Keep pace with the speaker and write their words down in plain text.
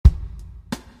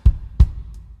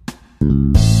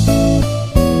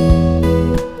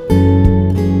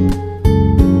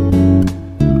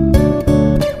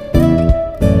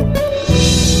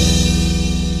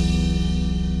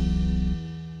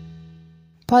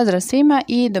Pozdrav svima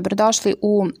i dobrodošli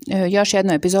u još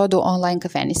jednu epizodu online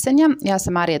kafenisanja. Ja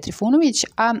sam Marija Trifunović,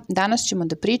 a danas ćemo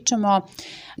da pričamo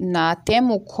na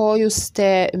temu koju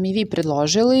ste mi vi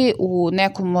predložili u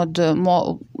nekom od,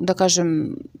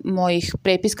 mojih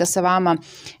prepiska sa vama,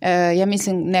 ja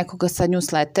mislim nekoga sa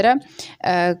newslettera,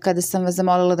 kada sam vas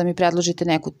zamolila da mi predložite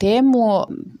neku temu.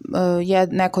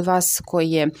 Neko od vas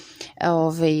koji je,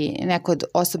 neko od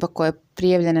osoba koja je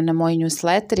prijavljena na moj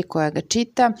newsletter i koja ga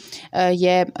čita,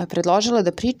 je predložila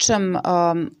da pričam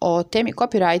o temi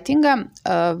copywritinga,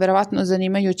 verovatno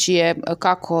zanimajući je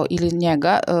kako ili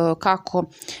njega, kako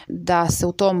da se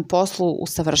u tom poslu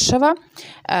usavršava,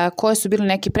 koje su bile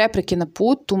neke prepreke na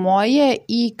putu moje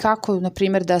i kako, na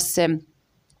primjer, da se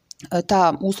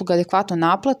ta usluga adekvatno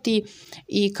naplati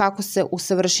i kako se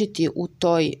usavršiti u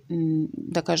toj,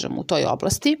 u toj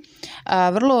oblasti.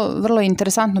 Vrlo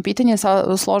interesantno pitanje,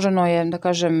 složeno je,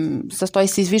 sastoji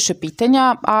se iz više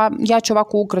pitanja, a ja ću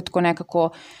ovako ukratko nekako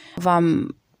vam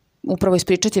upravo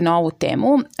ispričati na ovu temu.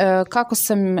 Kako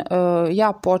sam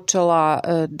ja počela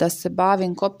da se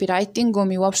bavim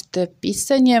copywritingom i uopšte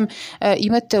pisanjem,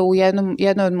 imate u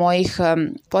jednoj od mojih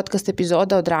podcast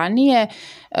epizoda od ranije,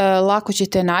 lako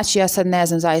ćete naći, ja sad ne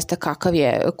znam zaista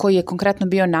koji je konkretno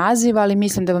bio naziv, ali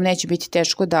mislim da vam neće biti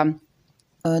teško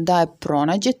da je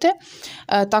pronađete,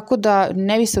 tako da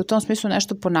ne bi se u tom smislu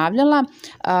nešto ponavljala,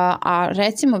 a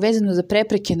recimo vezano za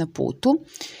prepreke na putu,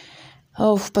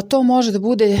 pa to može da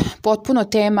bude potpuno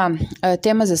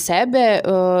tema za sebe.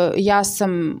 Ja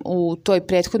sam u toj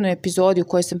prethodnoj epizodi u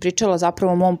kojoj sam pričala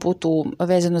zapravo o mom putu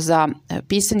vezano za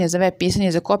pisanje, za web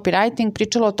pisanje, za copywriting,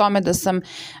 pričala o tome da sam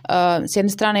s jedne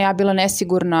strane ja bila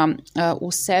nesigurna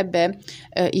u sebe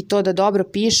i to da dobro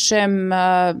pišem.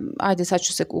 Sad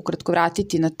ću se ukratko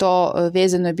vratiti na to.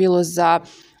 Vezano je bilo za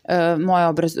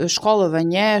moje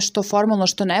školovanje, što formalno,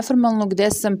 što neformalno, gde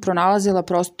sam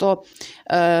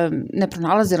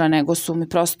pronalazila nego su mi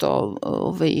prosto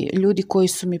ljudi koji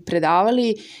su mi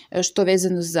predavali, što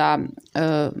vezano za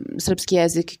srpski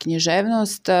jezik i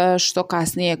književnost, što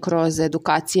kasnije kroz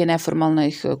edukacije,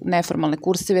 neformalne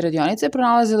kurseve i radionice,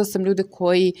 pronalazila sam ljude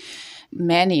koji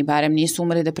meni barem nisu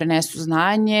umeli da prenesu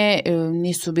znanje,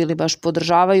 nisu bili baš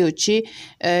podržavajući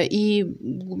i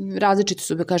različiti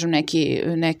su,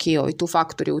 neki tu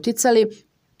faktori uticali.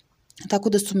 Tako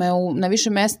da su me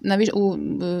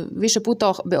više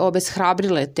puta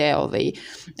obeshrabrile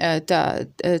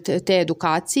te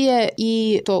edukacije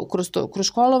i to kroz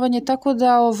školovanje, tako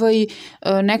da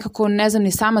nekako ne znam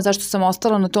ni sama zašto sam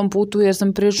ostala na tom putu, jer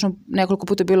sam prilično nekoliko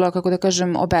puta bila,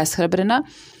 obeshrabrena,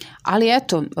 ali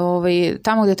eto,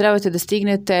 tamo gde trebate da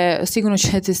stignete, sigurno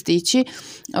ćete stići.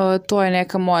 To je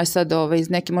neka moja sad,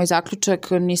 neki moj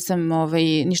zaključak, nisam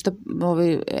ništa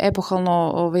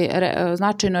epohalno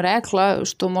značajno rekla,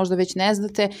 što možda već ne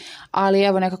znate, ali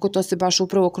evo nekako to se baš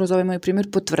upravo kroz ovaj moj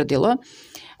primjer potvrdilo.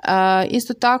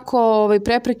 Isto tako,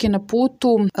 prepreke na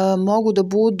putu mogu da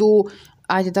budu,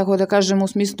 u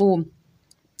smislu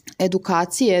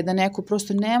edukacije, da neko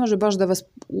prosto ne može baš da vas,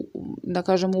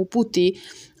 uputi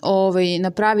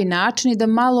na pravi način i da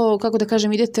malo,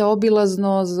 idete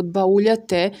obilazno,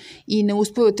 bauljate i ne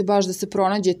uspevate baš da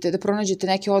pronađete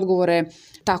neke odgovore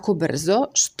tako brzo,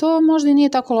 što možda i nije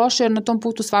tako loše, jer na tom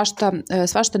putu svašta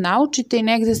naučite i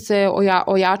negde se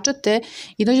ojačate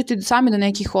i dođete sami do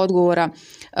nekih odgovora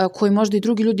koji možda i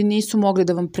drugi ljudi nisu mogli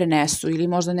da vam prenesu ili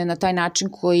možda ne na taj način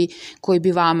koji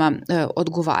bi vama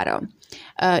odgovarao.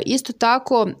 Isto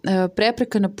tako,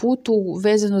 prepreka na putu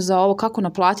vezano za ovo kako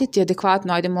naplatiti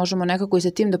adekvatno, možemo nekako i sa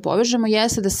tim da povežemo,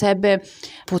 jeste da sebe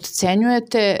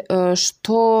potcenjujete,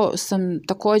 što sam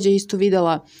takođe isto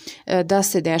videla da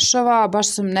se dešava. Baš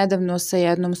sam nedavno sa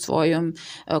jednom svojom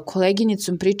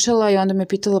koleginicom pričala i onda me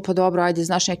pitala, pa dobro,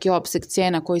 znaš neki opseg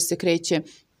cena koji se kreće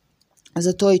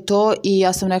za to i to, i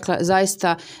ja sam rekla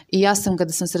zaista, i ja sam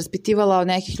kada sam se raspitivala od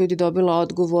nekih ljudi dobila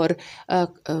odgovor,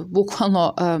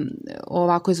 bukvalno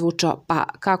ovako je zvučao, pa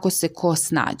kako se ko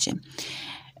snađe.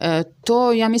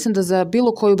 To ja mislim da za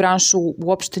bilo koju branšu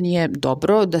uopšte nije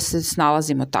dobro da se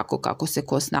snalazimo tako kako se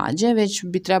ko snađe, već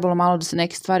bi trebalo malo da se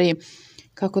neke stvari,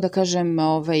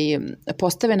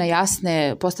 postave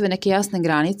neke jasne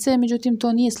granice, međutim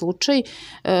to nije slučaj.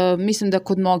 Mislim da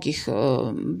kod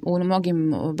u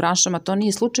mnogim branšama to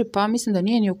nije slučaj, pa mislim da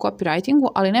nije ni u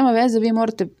copywritingu, ali nema veze, vi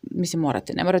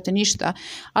ne morate ništa,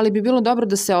 ali bi bilo dobro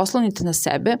da se oslonite na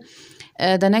sebe,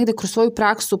 da negde kroz svoju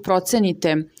praksu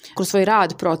procenite, kroz svoj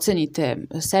rad procenite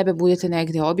sebe, budete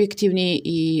negde objektivni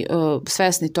i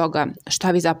svesni toga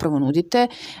šta vi zapravo nudite,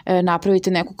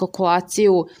 napravite neku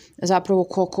kalkulaciju zapravo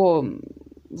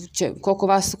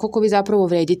koliko vi zapravo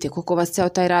vredite, koliko vas ceo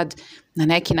taj rad na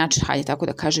neki način,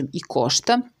 i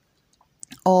košta.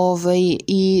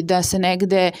 I da se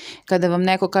negde, kada vam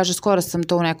neko kaže, skoro sam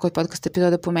to u nekoj podcast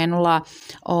epizode pomenula,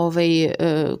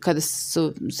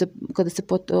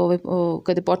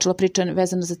 kada je počela priča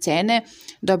vezana za cene,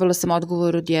 dobila sam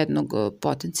odgovor od jednog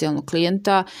potencijalnog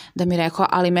klijenta da mi rekao,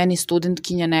 ali meni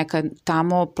studentkinja neka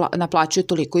tamo naplaćuje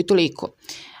toliko i toliko.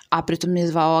 A pritom je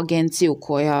zvao agenciju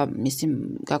koja,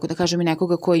 mislim, kako da kažem, i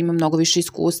nekoga koji ima mnogo više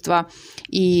iskustva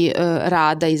i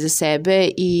rada iza sebe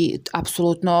i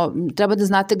apsolutno treba da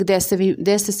znate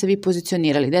gde ste se vi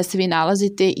pozicionirali, gde se vi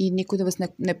nalazite i niko da vas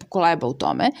ne pokoleba u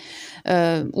tome.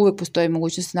 Uvek postoji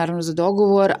mogućnost naravno za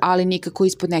dogovor, ali nikako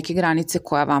ispod neke granice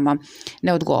koja vama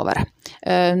ne odgovara.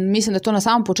 Mislim da to na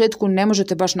samom početku ne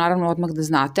možete baš naravno odmah da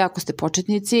znate ako ste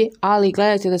početnici, ali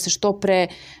gledajte da se što pre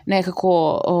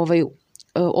nekako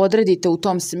odredite u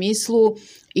tom smislu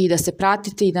i da se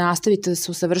pratite i da nastavite da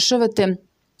se usavršavate,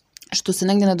 što se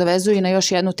negdje nadovezuje i na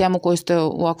još jednu temu koju ste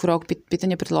u okviru ovog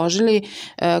pitanja predložili,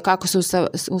 kako se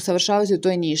usavršavati u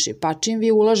toj niši. Pa čim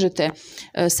vi ulažete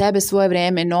sebe, svoje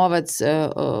vreme, novac,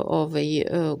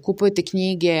 kupujete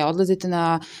knjige, odlazite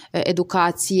na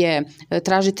edukacije,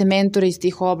 tražite mentore iz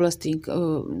tih oblasti,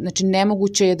 znači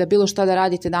nemoguće je da bilo šta da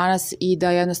radite danas i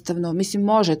da jednostavno, mislim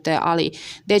možete, ali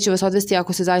gde će vas odvesti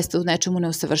ako se zaista u nečemu ne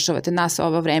usavršavate. Nas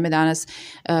ovo vreme danas,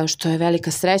 što je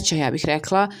velika sreća, ja bih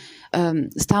rekla,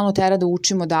 stalno tera da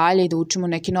učimo dalje i da učimo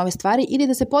neke nove stvari ili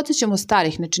da se podsjećamo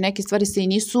starih, znači neke stvari se i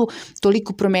nisu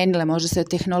toliko promenile, možda se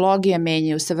tehnologija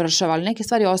menja, usavršava, ali neke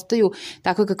stvari ostaju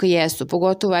takve kakve jesu,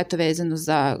 pogotovo vezano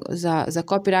za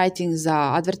copywriting,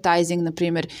 za advertising, na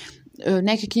primjer,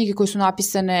 neke knjige koje su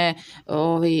napisane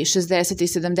 60. i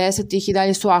 70. i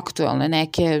dalje su aktuelne,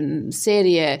 neke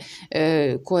serije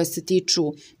koje se tiču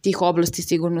tih oblasti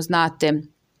sigurno znate.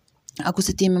 Ako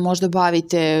se time možda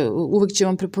bavite, uvek će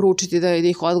vam preporučiti da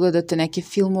ih odgledate, neke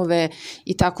filmove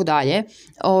i tako dalje,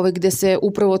 gde se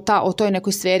upravo o toj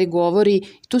nekoj sferi govori.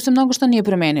 Tu se mnogo što nije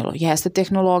promenilo. Jeste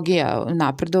tehnologija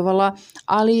napredovala,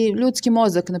 ali ljudski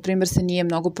mozak, na primjer, se nije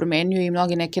mnogo promenio i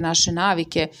mnoge neke naše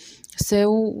navike se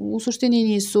u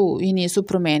suštini nisu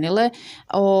promenile,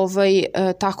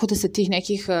 tako da se tih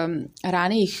nekih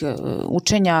ranijih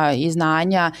učenja i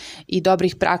znanja i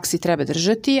dobrih praksi treba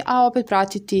držati, a opet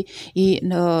pratiti i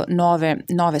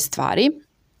nove stvari.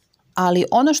 Ali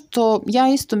ono što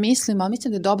ja isto mislim, ali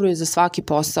mislim da je dobro i za svaki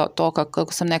posao, to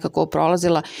kako sam nekako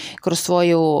prolazila kroz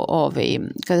svoju,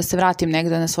 kada se vratim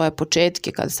negde na svoje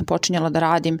početke, kada sam počinjala da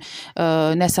radim,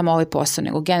 ne samo ovaj posao,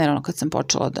 nego generalno kad sam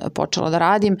počela da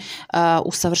radim,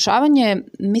 usavršavanje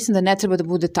mislim da ne treba da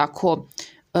bude tako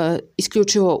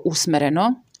isključivo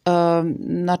usmereno.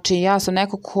 Znači ja sam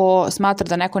neko ko smatra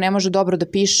da neko ne može dobro da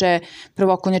piše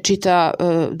prvo ako ne čita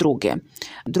druge.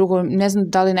 Drugo, ne znam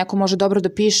da li neko može dobro da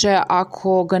piše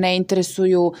ako ga ne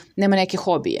interesuju, nema neke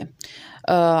hobije.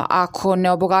 Ako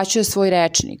ne obogaćuje svoj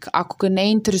rečnik, ako ga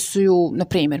ne interesuju, na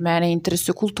primjer, mene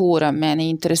interesuje kultura, mene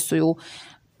interesuju,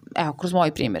 evo, kroz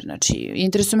moj primjer, znači,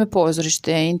 interesuje me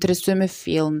pozorište, interesuje me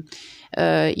film,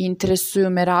 interesuju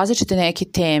me različite neke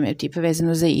teme, tipa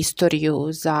vezano za istoriju,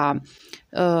 za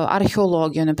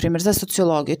arheologiju, na primjer, za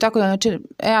sociologiju, tako da, znači,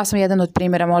 ja sam jedan od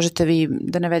primjera, možete vi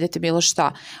da navedete bilo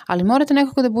šta, ali morate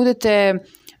nekako da budete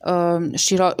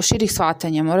širih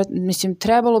shvatanja, mislim,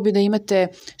 trebalo bi da imate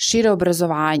šire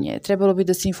obrazovanje, trebalo bi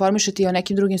da se informišete i o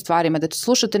nekim drugim stvarima, da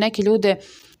slušate neke ljude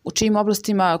u čijim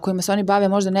oblastima kojima se oni bave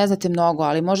možda ne znate mnogo,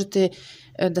 ali možete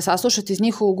da saslušate iz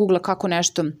njihovog ugla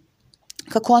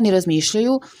kako oni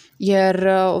razmišljaju, jer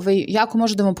jako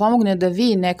može da vam pomogne da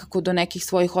vi nekako do nekih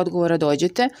svojih odgovora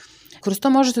dođete. Kroz to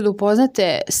možete da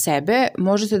upoznate sebe,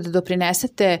 možete da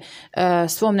doprinesete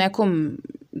svom nekom,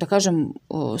 da kažem,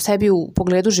 sebi u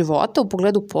pogledu života, u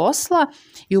pogledu posla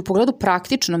i u pogledu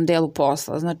praktičnom delu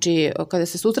posla. Znači, kada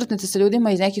se susretnete sa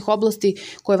ljudima iz nekih oblasti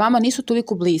koje vama nisu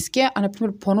toliko bliske, a, na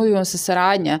primjer, ponudi vam se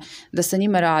saradnja da sa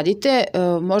njima radite,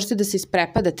 možete da se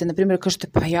isprepadate, na primjer, kažete,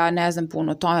 pa ja ne znam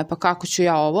puno o tome, pa kako ću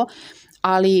ja ovo,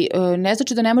 ali ne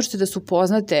znači da ne možete da se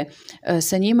upoznate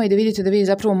sa njima i da vidite da vi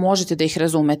zapravo možete da ih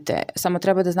razumete. Samo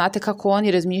treba da znate kako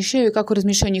oni razmišljaju i kako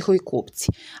razmišljaju njihovi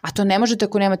kupci. A to ne možete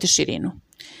ako nemate širinu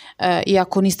i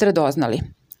ako niste radoznali.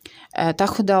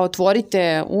 Tako da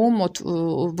otvorite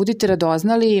budite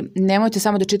radoznali, nemojte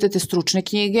samo da čitate stručne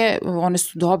knjige, one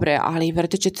su dobre, ali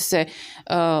vrtećete se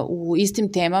u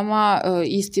istim temama,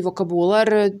 isti vokabular,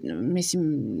 mislim,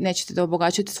 nećete da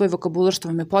obogaćujete svoj vokabular što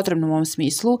vam je potrebno u ovom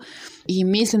smislu i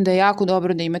mislim da je jako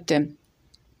dobro da imate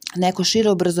neko šire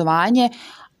obrazovanje,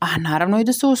 a naravno i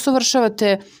da se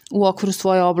usavršavate u okviru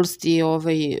svoje oblasti,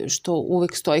 što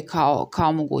uvek stoji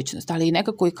kao mogućnost, ali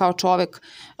nekako i kao čovek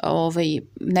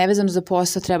nevezano za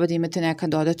posao treba da imate neka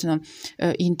dodatno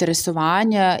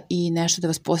interesovanja i nešto da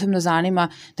vas posebno zanima,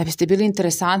 da biste bili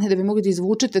interesantni, da bi mogli da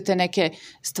izvučete te neke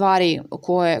stvari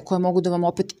koje mogu da vam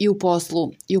opet i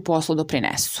u poslu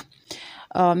doprinesu.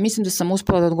 Mislim da sam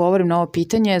uspela da odgovorim na ovo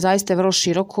pitanje, zaista je vrlo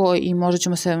široko i možda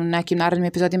ćemo se u nekim narednim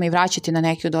epizodima i vraćati na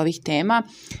neke od ovih tema.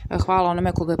 Hvala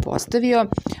onome koga je postavio,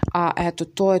 a eto,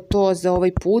 to je to za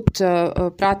ovaj put.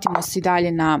 Pratimo se i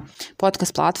dalje na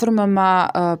podcast platformama,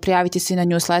 prijavite se i na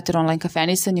newsletter online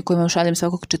kafenisanje koji vam šaljem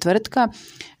svakog četvrtka.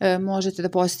 Možete da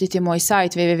posetite moj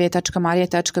sajt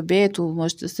www.marija.b, tu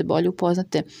možete da se bolje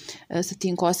upoznate sa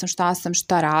tim ko sam, šta sam,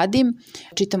 šta radim.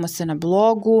 Čitamo se na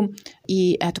blogu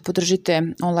i eto, podržite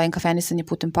online kafenisanje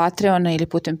putem Patreona ili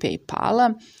putem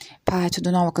Paypala. Pa eto,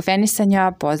 do novog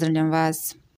kafenisanja, pozdravljam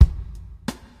vas.